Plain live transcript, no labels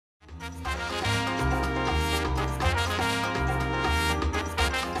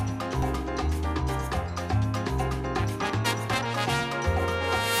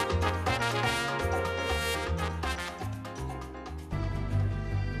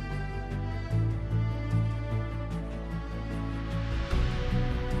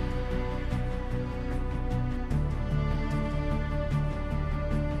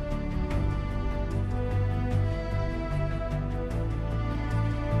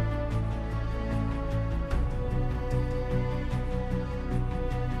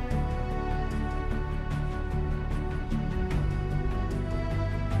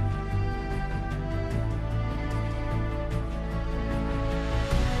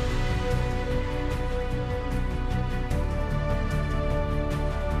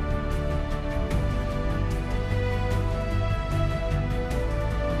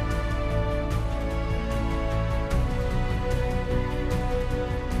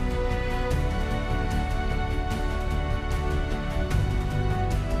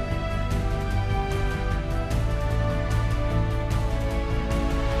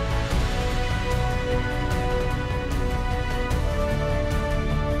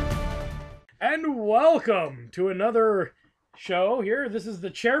welcome to another show here. This is the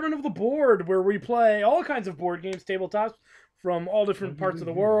Chairman of the Board, where we play all kinds of board games, tabletops, from all different parts of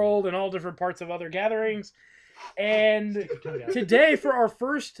the world and all different parts of other gatherings. And today, for our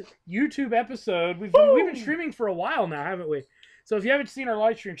first YouTube episode, we've been streaming for a while now, haven't we? So if you haven't seen our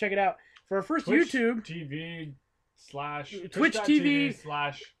live stream, check it out. For our first Twitch YouTube TV slash Twitch TV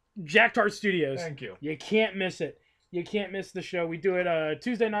slash Jack Tart Studios. Thank you. You can't miss it. You can't miss the show. We do it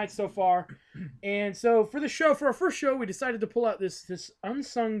Tuesday nights so far. And so for our first show, we decided to pull out this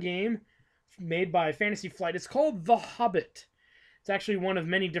unsung game made by Fantasy Flight. It's called The Hobbit. It's actually one of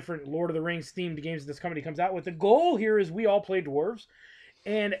many different Lord of the Rings themed games this company comes out with. The goal here is we all play dwarves.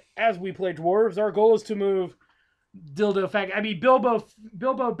 And as we play dwarves, our goal is to move Bilbo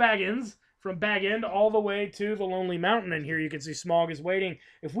Baggins from Bag End all the way to the Lonely Mountain. And here you can see Smaug is waiting.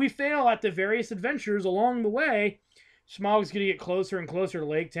 If we fail at the various adventures along the way, Smaug's going to get closer and closer to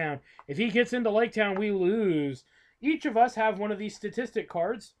Lake Town. If he gets into Lake Town, we lose. Each of us have one of these statistic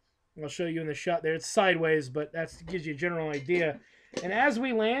cards. I'll show you in the shot there. It's sideways, but that gives you a general idea. And as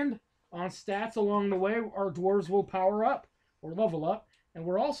we land on stats along the way, our dwarves will power up or level up. And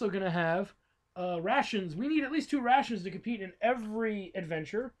we're also going to have rations. We need at least 2 rations to compete in every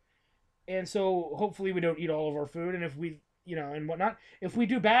adventure. And so hopefully we don't eat all of our food. And if we, and whatnot, if we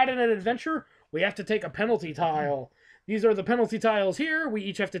do bad in an adventure, we have to take a penalty tile. These are the penalty tiles here. We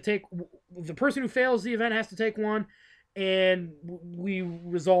each have to take, the person who fails the event has to take one, and we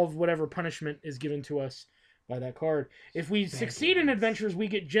resolve whatever punishment is given to us by that card. If we succeed in adventures, we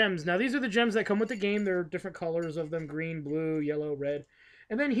get gems. Now, these are the gems that come with the game. There are different colors of them: green, blue, yellow, red.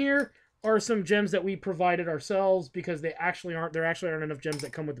 And then here are some gems that we provided ourselves because there actually aren't enough gems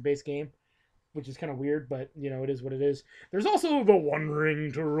that come with the base game, which is kind of weird, but, it is what it is. There's also the one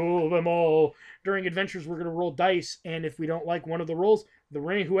ring to rule them all. During adventures, we're going to roll dice, and if we don't like one of the rolls,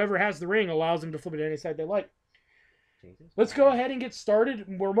 whoever has the ring allows them to flip it to any side they like. Let's go ahead and get started.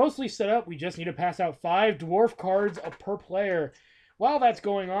 We're mostly set up. We just need to pass out 5 dwarf cards per player. While that's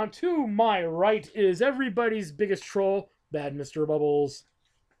going on, to my right is everybody's biggest troll, Bad Mr. Bubbles.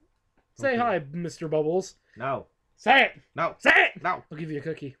 Say hi, Mr. Bubbles. No. Say it. No. Say it. No. I'll give you a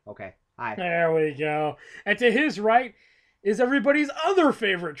cookie. Okay. Hi. There we go. And to his right is everybody's other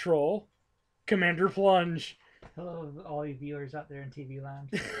favorite troll, Commander Plunge. Hello, all you viewers out there in TV land.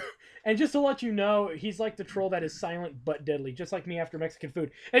 And just to let you know, he's like the troll that is silent but deadly, just like me after Mexican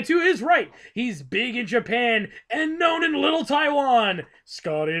food. And to his right, he's big in Japan and known in Little Taiwan,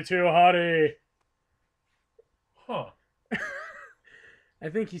 Scotty Too Hottie. Huh. I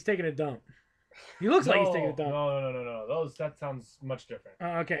think he's taking a dump. He looks like he's taking a dump. No. That sounds much different.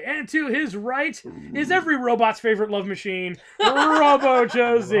 Okay, and to his right is every robot's favorite love machine, Robo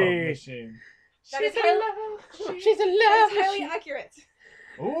Josie. Love machine. She's in love. That's highly accurate.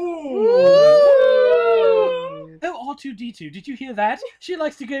 Ooh. Oh, R2-D2, did you hear that? She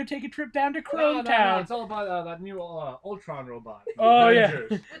likes to go take a trip down to Chrome No, Town. it's all about that new Ultron robot. Oh, yeah.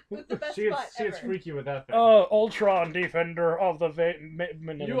 Avengers. With the best She butt gets ever. freaky with that thing. Oh, Ultron, defender of the...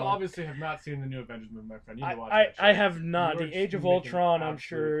 You obviously have not seen the new Avengers movie, my friend. You need to watch that. I have not. You are The Age of making Ultron, I'm absolute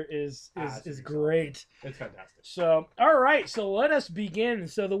sure, is ass of great. It's fantastic. So, all right, so let us begin.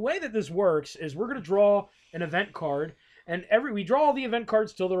 So the way that this works is we're going to draw an event card, and we draw all the event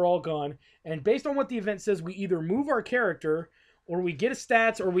cards till they're all gone, and based on what the event says, we either move our character, or we get a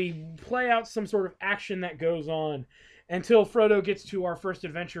stats, or we play out some sort of action that goes on until Frodo gets to our first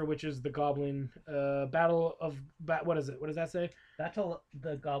adventure, which is the Goblin Battle of... what is it? What does that say? Battle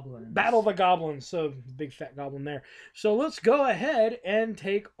the Goblins. Battle of the Goblins. So, big fat goblin there. So let's go ahead and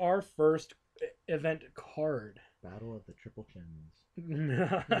take our first event card. Battle of the Triple Chins.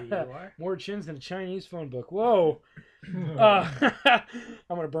 Here you are. More chins than a Chinese phone book. Whoa. I'm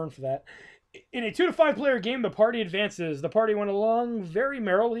going to burn for that. In a 2 to 5 player game, the party advances. The party went along very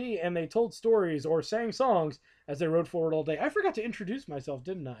merrily, and they told stories or sang songs as they rode forward all day. I forgot to introduce myself,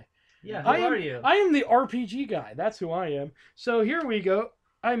 didn't I? Yeah, who are you? I am the RPG guy. That's who I am. So here we go.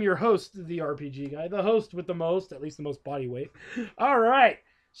 I'm your host, the RPG guy. The host with the most, at least the most body weight. All right.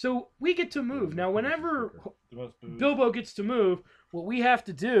 So we get to move. Now, whenever Bilbo gets to move, what we have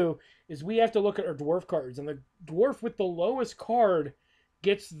to do is we have to look at our dwarf cards. And the dwarf with the lowest card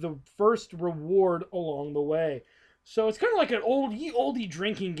gets the first reward along the way. So it's kind of like an oldie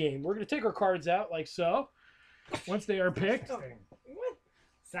drinking game. We're going to take our cards out like so. Once they are picked. Sexting. What?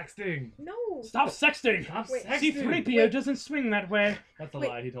 Sexting. No. Stop sexting. Stop Wait. sexting. C-3PO doesn't swing that way. That's a Wait.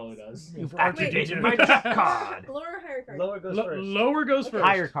 lie. He totally does. You've Activated my trap card. Lower or higher card? Lower goes first. Lower goes first.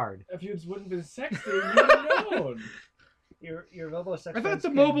 Higher card. If you wouldn't been sexting, you would have known. Your mobile sex. I thought the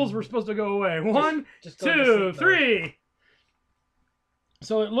mobiles were supposed to go away. 1, Just go to 2, sleep mode. 3.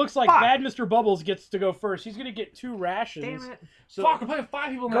 So it looks like Fuck. Bad Mr. Bubbles gets to go first. He's going to get 2 rations. Damn it. So Fuck, I'm playing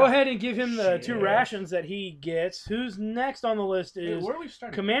 5 people now. go ahead and give him the 2 Shit. rations that he gets. Who's next on the list Hey, is where are we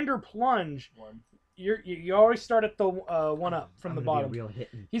starting? Commander Plunge. One. You always start at the one up from the bottom.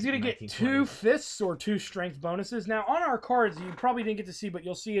 He's going to get 2 fists or 2 strength bonuses. Now on our cards, you probably didn't get to see, but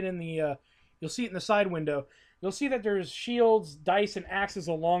you'll see it in the side window. You'll see that there's shields, dice, and axes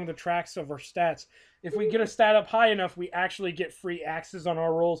along the tracks of our stats. If we get a stat up high enough, we actually get free axes on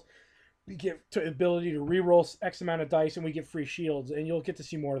our rolls. We get the ability to re-roll X amount of dice, and we get free shields. And you'll get to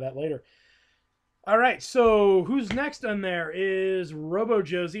see more of that later. All right, so who's next on there is Robo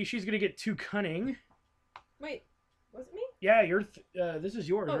Josie. She's going to get 2 cunning. Wait, was it me? Yeah, this is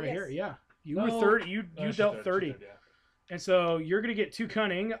yours Oh, right yes. here. Yeah, you No. were 30. You No, she dealt did, 30. she did, yeah. And so you're going to get 2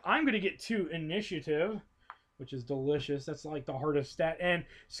 cunning. I'm going to get 2 initiative, which is delicious. That's like the hardest stat. And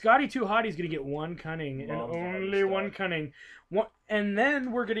Scotty Too Hotty's going to get 1 cunning and Mom's the only hardest 1 stat. cunning. And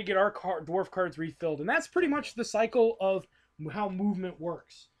then we're going to get our dwarf cards refilled. And that's pretty much the cycle of how movement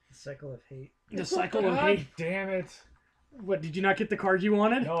works. The cycle of hate. The cycle of God hate. damn it. What, did you not get the card you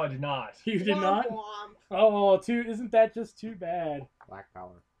wanted? No, I did not. You did Womp not? womp. Oh, isn't that just too bad? Black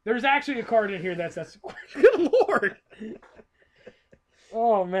power. There's actually a card in here that's good lord.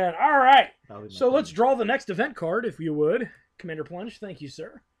 Oh man. All right. So let's draw the next event card, if you would. Commander Plunge, thank you,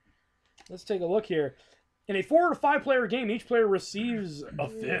 sir. Let's take a look here. In a 4 to 5 player game, each player receives a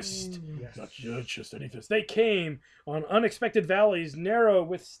fist. Yes. Not just any fist. They came on unexpected valleys, narrow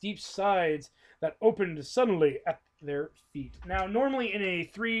with steep sides that opened suddenly at their feet. Now, normally in a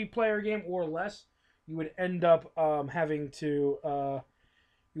 3 player game or less, you would end up having to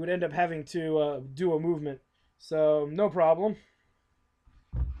do a movement. So no problem.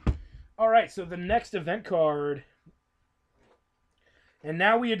 All right, so the next event card, and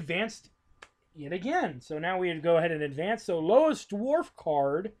now we advanced yet again. So now we go ahead and advance. So lowest dwarf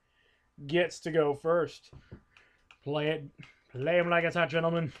card gets to go first. Play him like it's hot,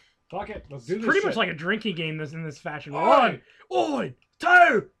 gentlemen. Fuck it. Let's do It's this pretty shit. much like a drinking game in this fashion. Oi! 1,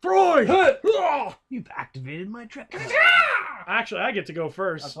 2, 3. You've activated my trap card. Actually, I get to go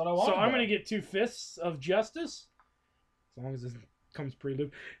first. That's what I wanted, So I'm though. going to get 2 fists of justice. As long as this comes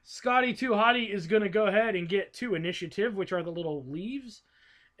pre-loop. Scotty Too Hotty is going to go ahead and get 2 initiative, which are the little leaves.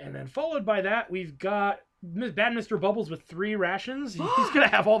 And then followed by that, we've got Bad Mr. Bubbles with 3 rations. He's going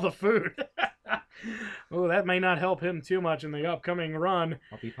to have all the food. Oh, that may not help him too much in the upcoming run.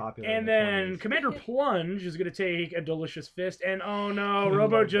 I'll be popular. And in the then 20s. Commander Plunge is going to take a delicious fist. And oh no,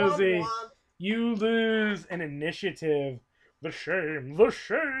 Robo Josie, Womp womp. you lose an initiative. The shame, the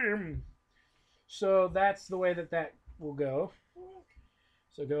shame. So that's the way that will go.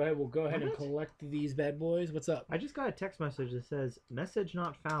 So we'll go ahead and What? collect these bad boys. What's up? I just got a text message that says message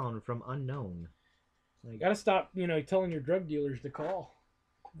not found from unknown. You gotta stop, telling your drug dealers to call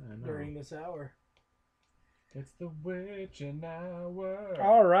I know. during this hour. It's the witching hour.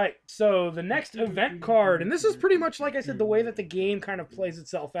 All right, so the next event card, and this is pretty much, like I said, the way that the game kind of plays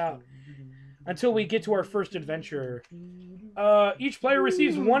itself out until we get to our first adventure. Each player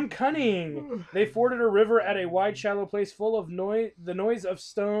receives 1 cunning. They forded a river at a wide, shallow place full of the noise of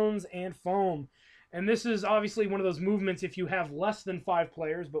stones and foam. And this is obviously one of those movements if you have less than 5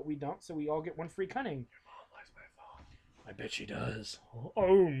 players, but we don't, so we all get 1 free cunning. I bet she does.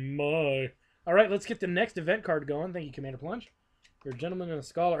 Oh my. All right, let's get the next event card going. Thank you, Commander Plunge. You're a gentleman and a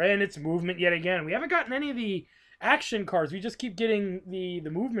scholar. And it's movement yet again. We haven't gotten any of the action cards. We just keep getting the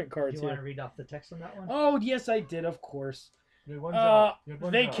movement Do cards you want to here. read off the text on that one? Oh, yes, I did, of course. You had one job. You had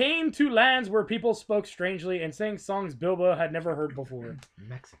one They job. came to lands where people spoke strangely and sang songs Bilbo had never heard before.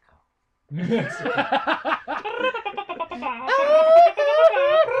 Mexico.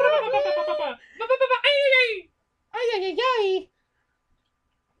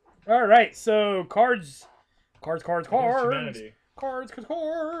 All right, so cards. Cards. Humanity. Cards.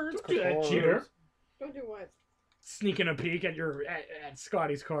 Don't do that, cheater. Don't do what? Sneaking a peek at at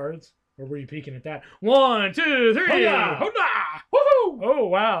Scotty's cards. Or were you peeking at that? 1, 2, 3. Hoda! Woohoo! Oh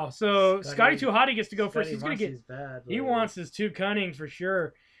wow! So Scotty Scotty- Too Hotty gets to go first. Scotty He's gonna wants get. his bad He boy. wants his 2 cunning for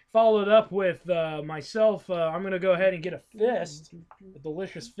sure. Followed up with myself. I'm gonna go ahead and get a fist, a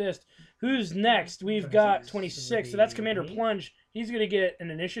delicious fist. Who's next? We've got 26. So that's Commander Plunge. He's gonna get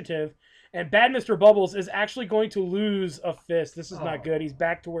an initiative. And Bad Mr. Bubbles is actually going to lose a fist. This is Oh. not good. He's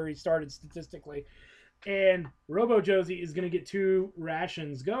back to where he started statistically. And Robo Josie is going to get 2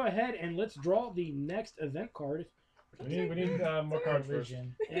 rations. Go ahead and let's draw the next event card. We need more cards first.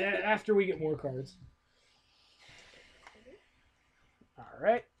 Religion. After we get more cards. All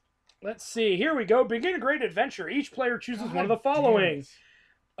right. Let's see. Here we go. Begin a great adventure. Each player chooses one of the following.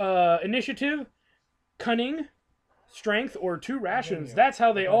 Initiative, cunning, strength or 2 rations. That's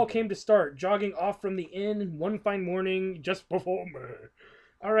how they all came to start, jogging off from the inn one fine morning just before me.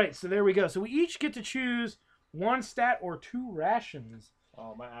 All right, so there we go. So we each get to choose 1 stat or 2 rations.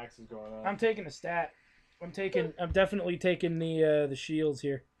 Oh, my axe is going up. I'm taking a stat. I'm definitely taking the shields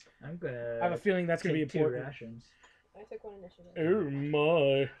here. I'm gonna. I have a feeling that's gonna be take 2 important. rations. I took 1 initiative. Oh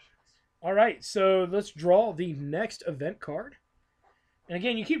my. All right, so let's draw the next event card. And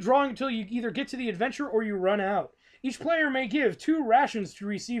again, you keep drawing until you either get to the adventure or you run out. Each player may give 2 rations to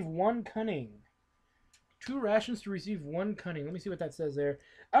receive 1 cunning. 2 rations to receive 1 cunning. Let me see what that says there.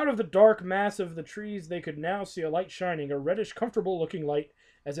 Out of the dark mass of the trees, they could now see a light shining, a reddish, comfortable-looking light,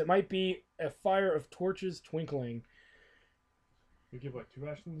 as it might be a fire of torches twinkling. You give what, 2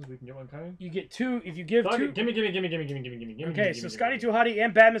 rations? We can get 1 cunning? You get 2 if you give 2. Gimme. Okay, so Scotty Too Hottie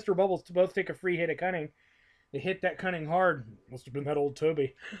and Bad Mr. Bubbles to both take a free hit at cunning. They hit that cunning hard. Must have been that old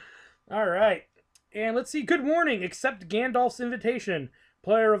Toby. All right. And let's see. Good morning. Accept Gandalf's invitation.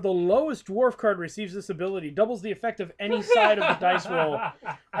 Player of the lowest dwarf card receives this ability. Doubles the effect of any side of the dice roll.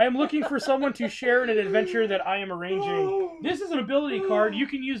 I am looking for someone to share in an adventure that I am arranging. This is an ability card. You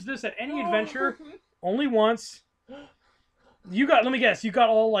can use this at any adventure. Only once. Let me guess. You got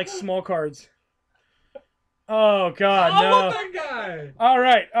all, like, small cards. Oh, God, no. I want that guy! All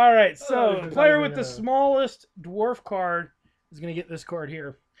right. So, Oh, player with the smallest dwarf card is going to get this card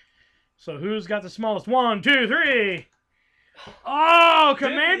here. So, who's got the smallest? 1, 2, 3. Oh,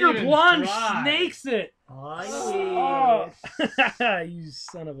 Commander even Plunge try. snakes it. Oh, Oh, you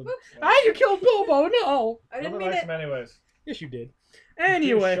son of a... Ah, you killed Bilbo, no. I didn't Nobody mean likes it. him anyways. Yes, you did.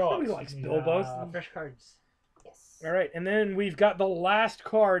 Anyway, shots. nobody likes Bilbo. fresh cards. Yes. All right, and then we've got the last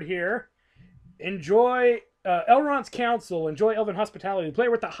card here. Enjoy Elrond's Council. Enjoy Elven Hospitality. The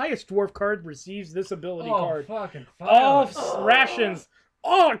player with the highest dwarf card receives this ability card. Fucking All fire. rations.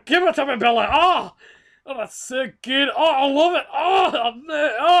 Oh, give it to me, Billy. Oh, that's so good. Oh, I love it.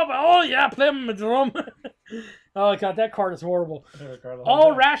 Oh, yeah, play my drum. Oh, God, that card is horrible.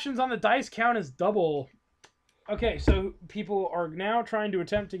 All rations on the dice count as double. Okay, so people are now trying to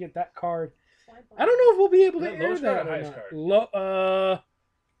attempt to get that card. I don't know if we'll be able to Is that air lowest card that or or highest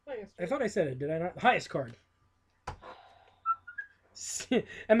not. card? I thought I said it. Did I not? Highest card.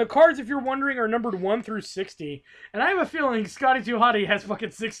 And the cards, if you're wondering, are numbered 1 through 60. And I have a feeling Scotty Too Hottie has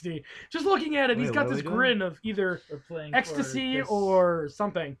fucking 60. Just looking at it, he's Wait, got what are this we doing? grin of either We're playing ecstasy for this or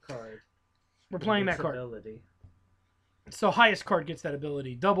something. card. We're playing that This card. ability. So highest card gets that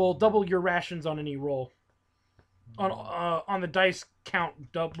ability. Double your rations on any roll. On the dice count,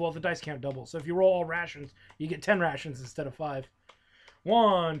 the dice count double. So if you roll all rations, you get 10 rations instead of 5.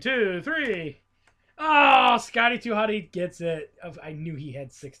 1, 2, 3. Oh, Scotty Too Hottie gets it. I knew he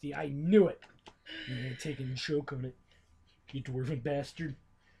had 60. I knew it. You're taking a choke on it. You dwarven bastard.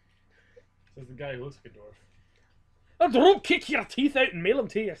 Says the guy who looks like a dwarf. I'll drop kick your teeth out and mail them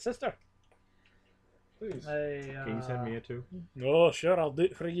to your sister. Please. Can you send me a 2? Oh, sure, I'll do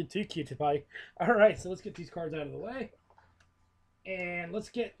it for you too, cutie pie. Alright, so let's get these cards out of the way. And let's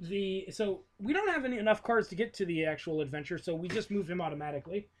get so we don't have enough cards to get to the actual adventure, so we just move him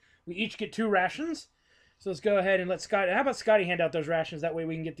automatically. We each get 2 rations. So let's go ahead and let Scotty... How about Scotty hand out those rations? That way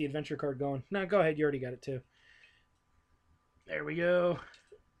we can get the adventure card going. No, go ahead. You already got it, too. There we go.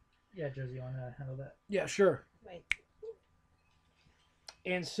 Yeah, Josie, you want to handle that? Yeah, sure. Wait.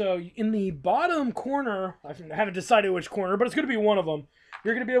 And so in the bottom corner, I haven't decided which corner, but it's going to be one of them.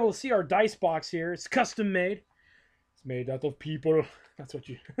 You're going to be able to see our dice box here. It's custom made. It's made out of people. That's what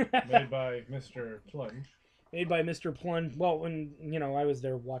you... Made by Mr. Plunge. Made by Mr. Plunge. Well, when, I was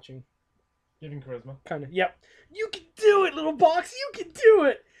there watching. Giving charisma. Kind of. Yep. You can do it, little box. You can do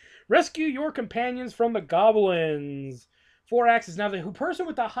it. Rescue your companions from the goblins. 4 axes. Now, the person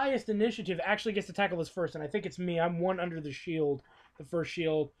with the highest initiative actually gets to tackle this first, and I think it's me. I'm 1 under the shield. The first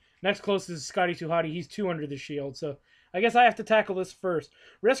shield. Next closest is Scotty Too Hottie. He's 2 under the shield, so I guess I have to tackle this first.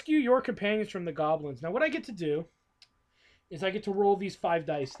 Rescue your companions from the goblins. Now, what I get to do is I get to roll these 5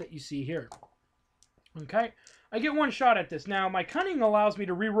 dice that you see here. Okay? I get 1 shot at this. Now, my cunning allows me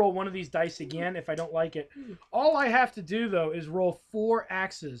to re-roll one of these dice again if I don't like it. All I have to do, though, is roll 4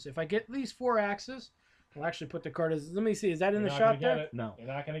 axes. If I get these 4 axes, I'll actually put the card as... Let me see. Is that in the shot there? No. You're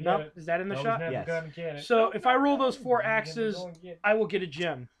not going to No. get it. Is that in the shot? Yes. Yes. So if I roll those 4 axes, I will get a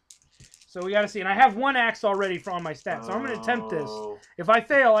gem. So we got to see. And I have 1 axe already on my stats. So I'm going to attempt this. If I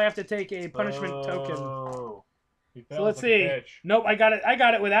fail, I have to take a punishment token. So let's see. Nope, I got it. I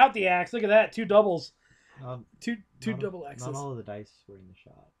got it without the axe. Look at that. 2 doubles. Two Not double axes. Not all of the dice were in the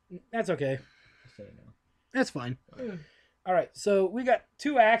shot. That's okay. Just so you know. That's fine. All right. So we got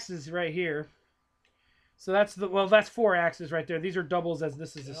 2 axes right here. So that's 4 axes right there. These are doubles as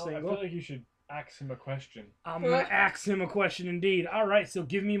this is a I single. feel like you should ask him a question. I'm going to ask him a question indeed. All right, so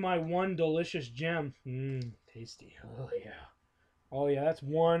give me my one delicious gem. Tasty. Oh, yeah. Oh, yeah, that's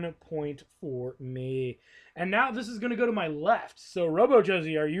 1 point for me. And now this is going to go to my left. So, Robo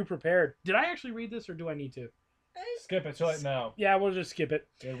Josie, are you prepared? Did I actually read this, or do I need to? Skip it right now. Yeah, we'll just skip it.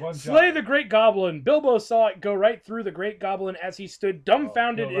 One Slay job. the Great Goblin. Bilbo saw it go right through the Great Goblin as he stood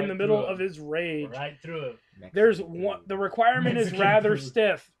dumbfounded go right in the middle through of his rage. Right through it. There's one. The requirement is Mexican rather food.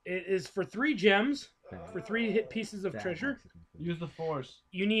 stiff. It is for 3 gems, for 3 hit pieces of Bad treasure. Mexican food. Use the force.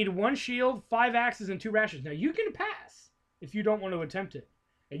 You need 1 shield, 5 axes, and 2 rations. Now you can pass if you don't want to attempt it,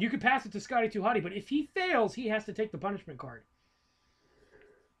 and you can pass it to Scotty Too Hottie. But if he fails, he has to take the punishment card.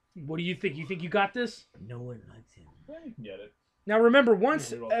 What do you think? You think you got this? No one likes him. Yeah, you can get it. Now remember, once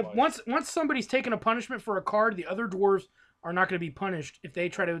You can roll once somebody's taken a punishment for a card, the other dwarves are not going to be punished if they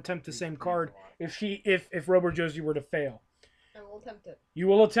try to attempt the same card. If Robo Josie were to fail, I will attempt it. you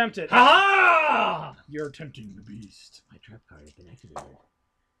will attempt it. Ha! You're attempting the beast. My trap card has been activated.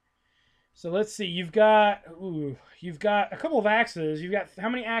 So let's see. You've got a couple of axes. You've got how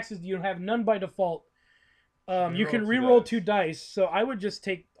many axes do you have? None by default. You can Reroll reroll 2 2 dice. So I would just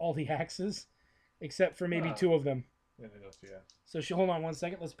take all the axes, except for maybe 2 of them. Yeah. So hold on 1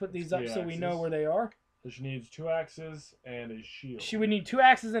 second. Let's put these up 3 so we know axes. where they are. So she needs 2 axes and a shield. She would need 2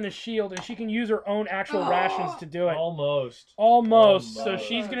 axes and a shield, and she can use her own actual rations to do it. Almost. Almost. So Almost.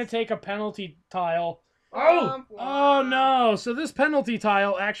 she's gonna take a penalty tile. Oh! Oh no! So this penalty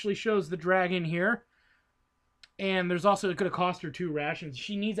tile actually shows the dragon here, and there's also going to cost her 2 rations.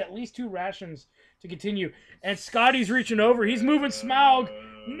 She needs at least 2 rations to continue. And Scotty's reaching over. He's moving Smaug.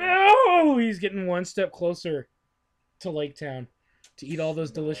 No! He's getting 1 step closer to Lake Town to eat all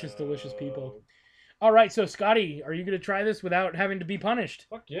those delicious, delicious people. All right, so Scotty, are you going to try this without having to be punished?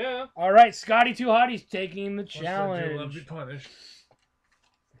 Fuck yeah. All right, Scotty Too Hottie's taking the Love to be challenge. punished.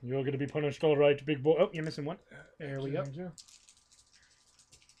 You're going to be punished, all right, big boy. Oh, you're missing 1. There we go.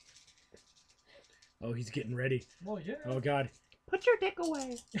 Oh, he's getting ready. Well, yeah. Oh, God. Put your dick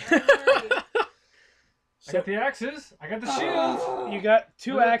away. I got the axes. I got the shields. You got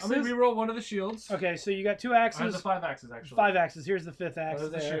 2 axes. I'm gonna reroll 1 of the shields. Okay, so you got 2 I have axes. the 5 axes actually. 5 axes. Here's the 5th axe.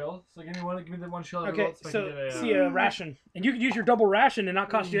 There's the there. shield. So give me the 1 shield. I Okay, rolled so I so can get a, see a ration, and you could use your double ration and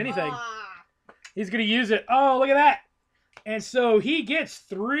not cost you anything. Ah. He's gonna use it. Oh, look at that! And so he gets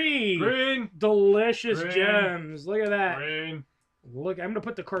 3 green. delicious Green. gems. Look at that. Green. Look, I'm gonna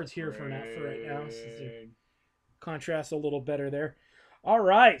put the cards here for right now. Contrast a little better there. All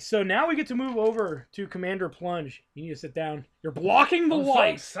right, so now we get to move over to Commander Plunge. You need to sit down. You're blocking the I'm so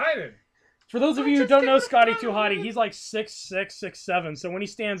light. excited. For those of you who don't know Scotty Too Hottie, he's like 6'6", 6'7". So when he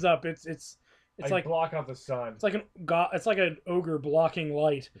stands up, it's I like block out the sun. it's like an ogre blocking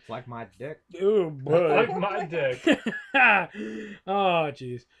light. It's like my dick. Ooh, boy. Like my dick. Oh,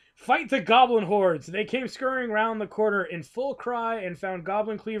 jeez. Fight the goblin hordes. They came scurrying round the corner in full cry and found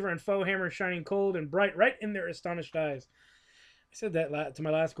Goblin Cleaver and Foe Hammer shining cold and bright right in their astonished eyes. I said that to my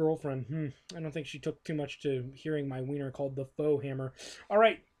last girlfriend. I don't think she took too much to hearing my wiener called the Foe Hammer. All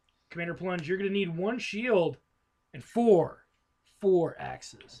right, Commander Plunge, you're going to need 1 shield and 4 I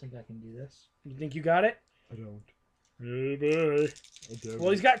axes. think I can do this. You think you got it? I don't. Hey, boy.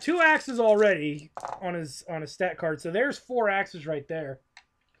 Well, he's got 2 axes already on his stat card, so there's 4 axes right there.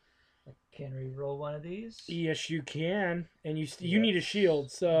 I can re-roll 1 of these. Yes, you can, and you need a shield.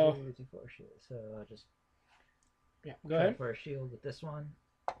 So 2, 4 shield. So I'll just yeah, go try ahead. for a shield with this one,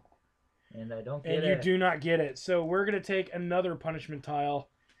 and I don't get And it. you do not get it. So we're gonna take another punishment tile.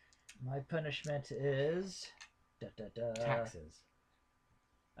 My punishment is Taxes.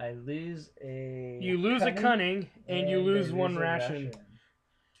 I lose a. You lose a cunning, and you I lose 1 a ration. So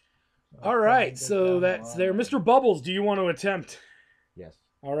All cunning right, goes so down that's 1. there. Mr. Bubbles, do you want to attempt? Yes.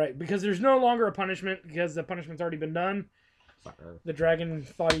 All right, because there's no longer a punishment because the punishment's already been done. Sucker. The dragon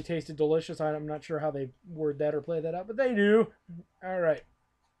thought he tasted delicious. I'm not sure how they word that or play that out, but they do. All right.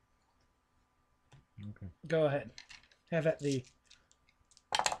 Okay. Go ahead. Have at thee.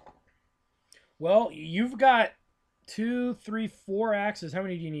 Well, you've got 2, 3, 4 axes. How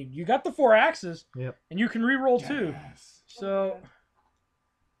many do you need? You got the 4 axes. Yep. And you can re-roll 2. Yes. So,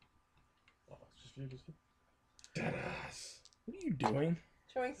 Oh, it's just you. Deadass. What are you doing?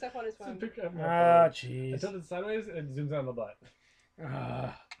 Showing stuff on his It's a phone. picture of my Ah, I jeez. tilt it sideways and it zooms out on the butt.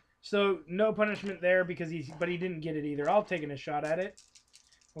 So no punishment there because he didn't get it either. I'll take a shot at it.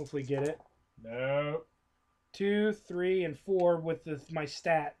 Hopefully get it. No. 2, 3, and 4 with my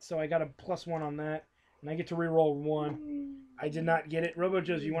stat. So I got a +1 on that. And I get to re-roll 1. I did not get it.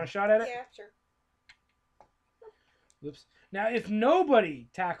 Robo-Joes, you want a shot at it? Yeah, sure. Whoops. Now, if nobody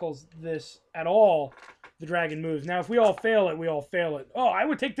tackles this at all, the dragon moves. Now, if we all fail it, we all fail it. Oh, I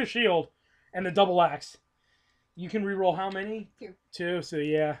would take the shield and a double axe. You can reroll how many? 2. 2. So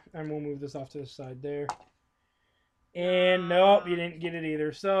yeah, and we'll move this off to the side there. And nope, you didn't get it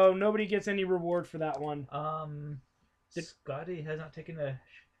either. So nobody gets any reward for that one. Scotty has not taken a.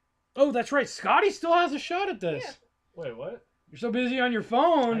 Oh, that's right. Scotty still has a shot at this. Yeah. Wait, what? You're so busy on your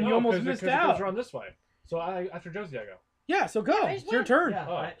phone, you almost missed It out. goes around this way. So after Josie, I go. Yeah, so go. Yeah, I just It's your went. turn. Yeah,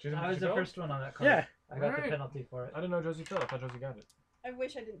 Oh, I was the go? first one on that card. Yeah. I got the Alright. penalty for it. I didn't know Josie fell. I thought Josie got it. I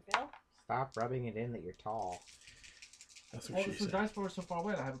wish I didn't fail. Stop rubbing it in that you're tall. That's Well, this dice board is so far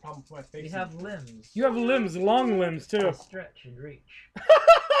away. I have a problem with my face. We have limbs. You have limbs, long limbs too. They stretch and reach.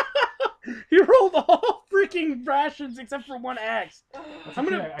 You rolled all freaking rations except for one axe. I'm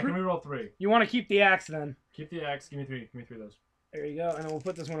gonna. Okay, I can reroll 3. You want to keep the axe then? Keep the axe. Give me 3. Give me 3 of those. There you go, and then we'll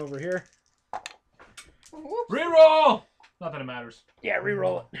put this one over here. Whoops. Reroll. Not that it matters. Yeah,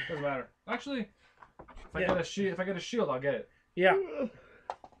 reroll it. Doesn't matter. Actually, if I Yeah. get a shield, I'll get it. Yeah.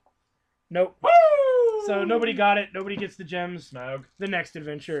 Nope. Woo! So nobody got it. Nobody gets the gems. Smaug. The next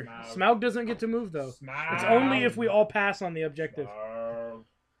adventure. Smaug. Smaug doesn't get to move though. Smaug. It's only if we all pass on the objective. Smaug.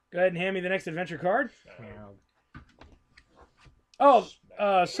 Go ahead and hand me the next adventure card. Smaug.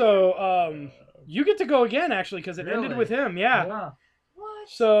 Oh, so you get to go again actually because it ended Really? with him. Yeah. Wow. What?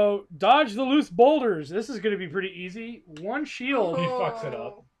 So dodge the loose boulders. This is going to be pretty easy. One shield. He fucks it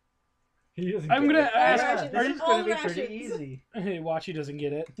up. He doesn't. I'm get gonna it. ask. Yeah, This Are is you, going all to be pretty rations. easy. hey, Watchy doesn't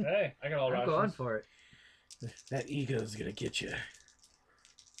get it. Hey, I got all I'm rations. going for it. That ego's gonna get you.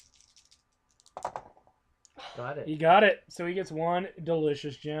 Got it. He got it. So he gets one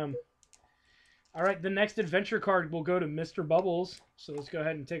delicious gem. All right, the next adventure card will go to Mr. Bubbles. So let's go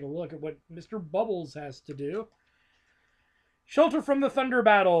ahead and take a look at what Mr. Bubbles has to do. Shelter from the thunder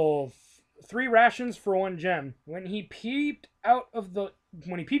battle. 3 rations for 1 gem. When he peeped out in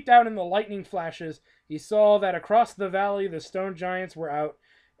the lightning flashes, he saw that across the valley the stone giants were out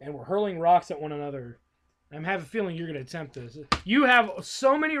and were hurling rocks at one another. I have a feeling you're going to attempt this. You have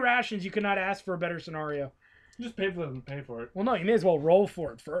so many rations, you could not ask for a better scenario. Just pay for them. Pay for it. Well, no, you may as well roll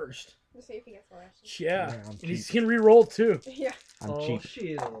for it first. Let's see if he gets more rations. Yeah, Yeah, I'm and he cheap. can re-roll too. Yeah. I'm Oh, cheap.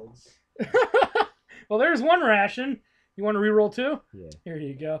 shields. Well, there's 1 ration. You want to re-roll 2? Yeah. Here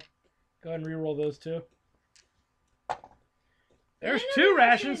you go. Go ahead and re-roll those 2. There's Another 2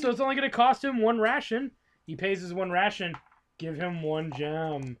 rations, so ration. it's only going to cost him 1 ration. He pays his 1 ration. Give him 1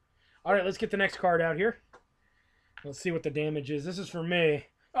 gem. All right, let's get the next card out here. Let's see what the damage is. This is for me.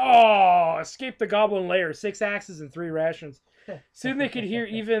 Oh, escape the goblin lair. 6 axes and 3 rations. Soon they could hear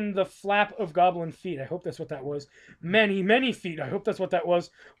even the flap of goblin feet. I hope that's what that was. Many, many feet. I hope that's what that was.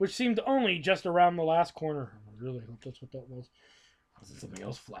 Which seemed only just around the last corner. I really hope that's what that was. Was it something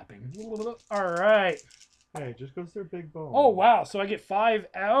else flapping? All right. Hey, just goes their big bone. Oh, wow. So I get 5.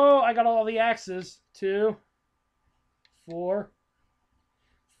 Oh, I got all the axes. 2, 4,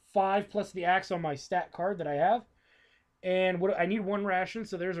 5 plus the axe on my stat card that I have. And what I need 1 ration,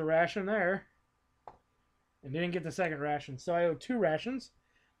 so there's a ration there. And didn't get the second ration. So I owe 2 rations.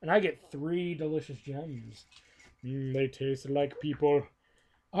 And I get 3 delicious gems. They taste like people.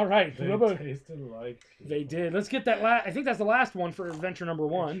 All right. They Robo. tasted like. They did. Let's get that last. I think that's the last one for adventure number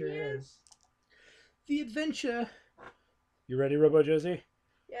 1. Sure is. The adventure. You ready, Robo Josie?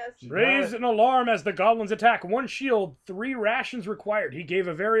 Yes. Raise an alarm as the goblins attack. 1 shield, 3 rations required. He gave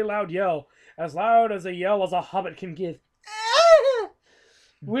a very loud yell as a yell as a hobbit can give.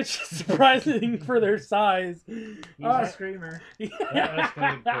 Which is surprising for their size. He's a screamer. That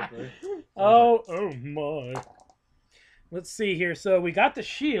escalated quickly. Oh my. Let's see here. So we got the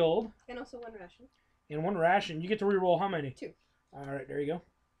shield And also 1 ration. and 1 ration. You get to reroll how many? 2. All right, there you go.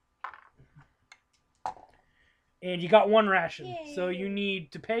 And you got 1 ration. Yay. So you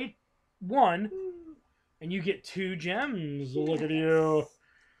need to pay 1 and you get 2 gems. Look at you.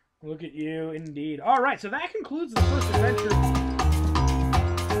 Look at you, indeed. All right, so that concludes the first adventure